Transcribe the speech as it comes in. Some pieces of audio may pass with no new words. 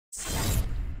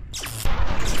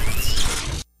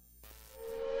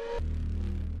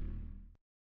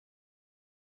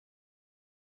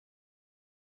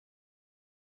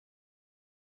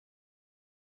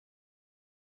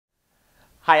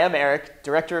Hi, I'm Eric,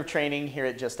 Director of Training here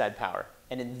at Just Add Power.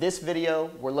 And in this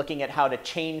video, we're looking at how to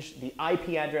change the IP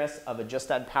address of a Just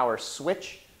Add Power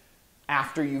switch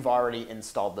after you've already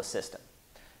installed the system.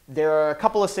 There are a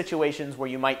couple of situations where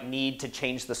you might need to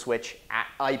change the switch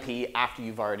IP after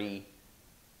you've already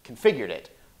configured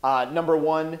it. Number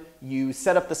one, you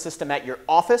set up the system at your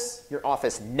office. Your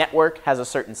office network has a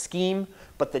certain scheme,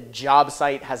 but the job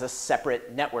site has a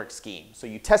separate network scheme. So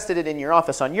you tested it in your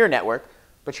office on your network,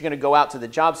 but you're going to go out to the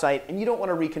job site and you don't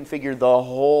want to reconfigure the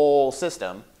whole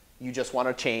system. You just want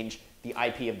to change the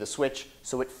IP of the switch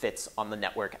so it fits on the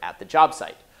network at the job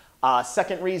site.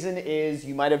 Second reason is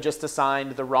you might have just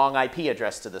assigned the wrong IP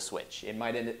address to the switch. It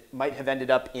might have ended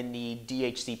up in the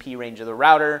DHCP range of the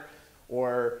router,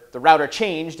 or the router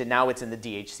changed and now it's in the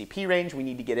DHCP range. We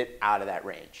need to get it out of that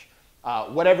range.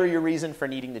 Whatever your reason for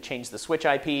needing to change the switch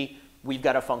IP, we've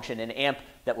got a function in AMP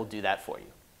that will do that for you.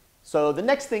 So the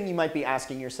next thing you might be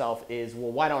asking yourself is,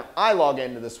 well, why don't I log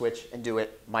into the switch and do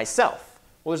it myself?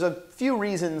 Well, there's a few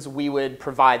reasons we would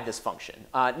provide this function.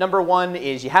 Number one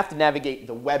is you have to navigate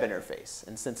the web interface.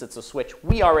 And since it's a switch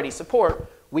we already support,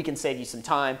 we can save you some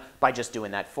time by just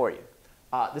doing that for you.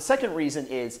 The second reason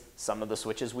is some of the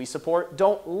switches we support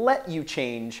don't let you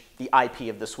change the IP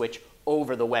of the switch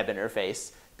over the web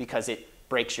interface because it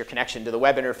breaks your connection to the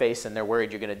web interface and they're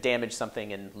worried you're going to damage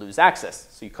something and lose access.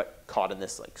 So you get caught in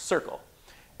this circle.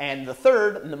 And the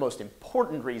third and the most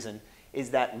important reason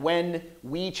is that when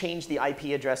we change the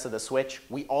IP address of the switch,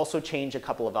 we also change a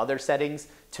couple of other settings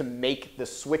to make the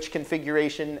switch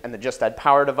configuration and the Just Add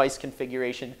Power device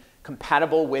configuration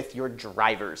compatible with your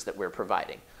drivers that we're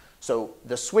providing. So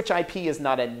the switch IP is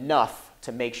not enough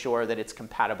to make sure that it's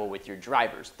compatible with your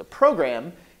drivers. The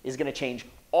program is going to change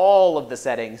all of the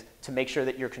settings to make sure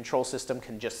that your control system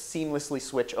can just seamlessly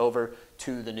switch over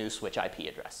to the new switch IP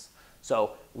address.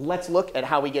 So let's look at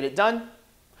how we get it done.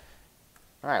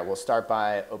 All right, we'll start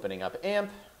by opening up AMP.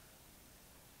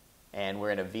 And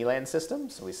we're in a VLAN system,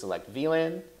 so we select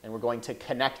VLAN, and we're going to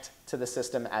connect to the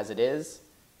system as it is,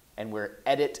 and we're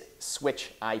edit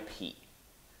switch IP.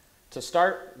 To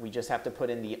start, we just have to put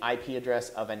in the IP address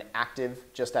of an active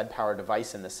Just Add Power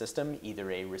device in the system, either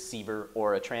a receiver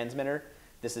or a transmitter.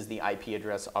 This is the IP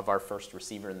address of our first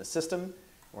receiver in the system.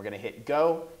 We're going to hit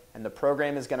go, and the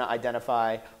program is going to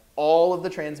identify all of the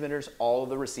transmitters, all of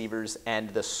the receivers, and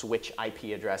the switch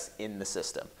IP address in the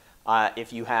system.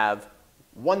 If you have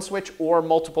one switch or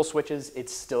multiple switches,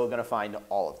 it's still going to find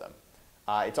all of them.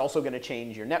 It's also going to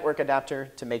change your network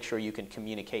adapter to make sure you can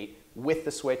communicate with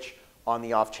the switch on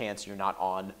the off chance you're not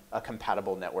on a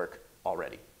compatible network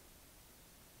already.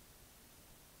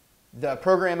 The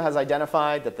program has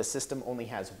identified that the system only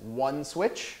has one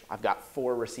switch. I've got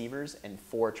 4 receivers and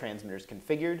 4 transmitters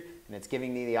configured, and it's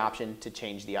giving me the option to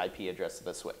change the IP address of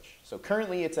the switch. So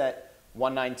currently it's at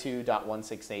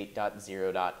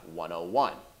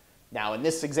 192.168.0.101. Now in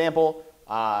this example,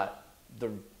 the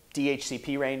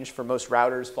DHCP range for most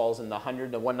routers falls in the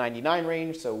 100 to 199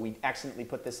 range, so we accidentally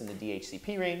put this in the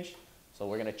DHCP range. So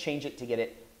we're going to change it to get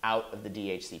it out of the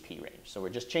DHCP range. So we're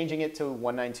just changing it to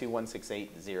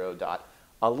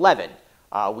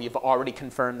 192.168.0.11. We've already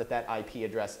confirmed that that IP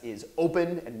address is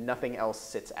open and nothing else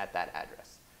sits at that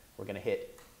address. We're going to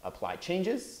hit Apply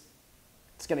Changes.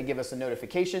 It's going to give us a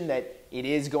notification that it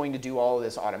is going to do all of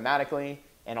this automatically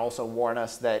and also warn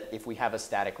us that if we have a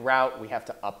static route, we have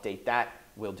to update that.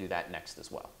 We'll do that next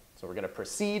as well. So we're going to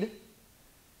proceed.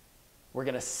 We're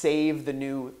going to save the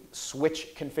new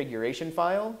switch configuration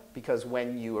file because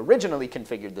when you originally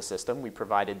configured the system, we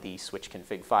provided the switch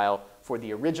config file for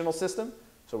the original system.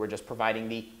 So we're just providing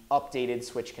the updated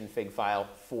switch config file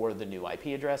for the new IP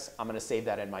address. I'm going to save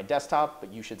that in my desktop,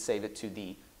 but you should save it to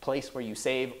the place where you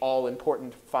save all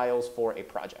important files for a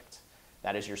project.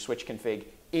 That is your switch config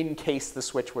in case the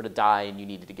switch were to die and you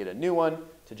needed to get a new one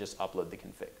to just upload the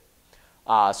config.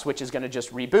 Switch is going to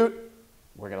just reboot.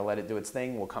 We're going to let it do its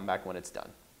thing. We'll come back when it's done.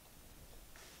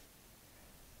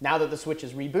 Now that the switch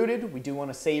is rebooted, we do want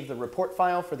to save the report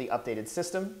file for the updated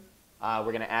system. We're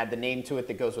going to add the name to it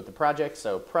that goes with the project.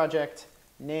 So project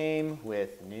name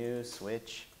with new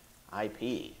switch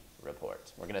IP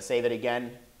report. We're going to save it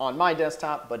again on my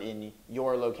desktop, but in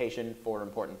your location for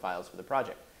important files for the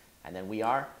project. And then we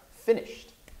are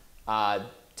finished.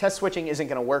 Test switching isn't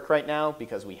going to work right now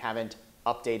because we haven't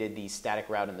updated the static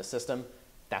route in the system.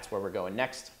 That's where we're going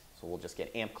next. So we'll just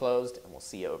get AMP closed and we'll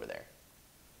see you over there.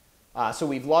 So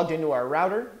we've logged into our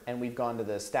router and we've gone to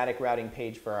the static routing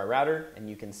page for our router. And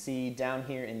you can see down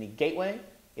here in the gateway,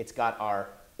 it's got our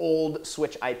old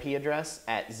switch IP address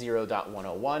at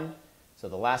 0.101. So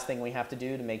the last thing we have to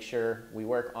do to make sure we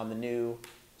work on the new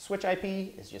switch IP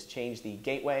is just change the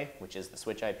gateway, which is the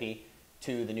switch IP,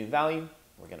 to the new value.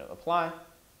 We're going to apply,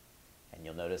 and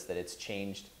you'll notice that it's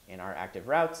changed in our active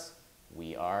routes.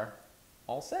 We are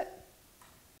all set.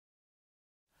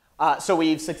 So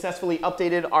we've successfully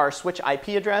updated our switch IP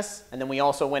address, and then we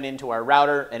also went into our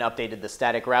router and updated the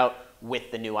static route with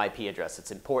the new IP address.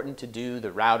 It's important to do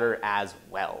the router as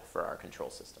well for our control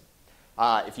system.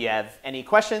 If you have any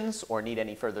questions or need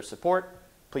any further support,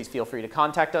 please feel free to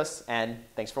contact us, and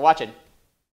thanks for watching.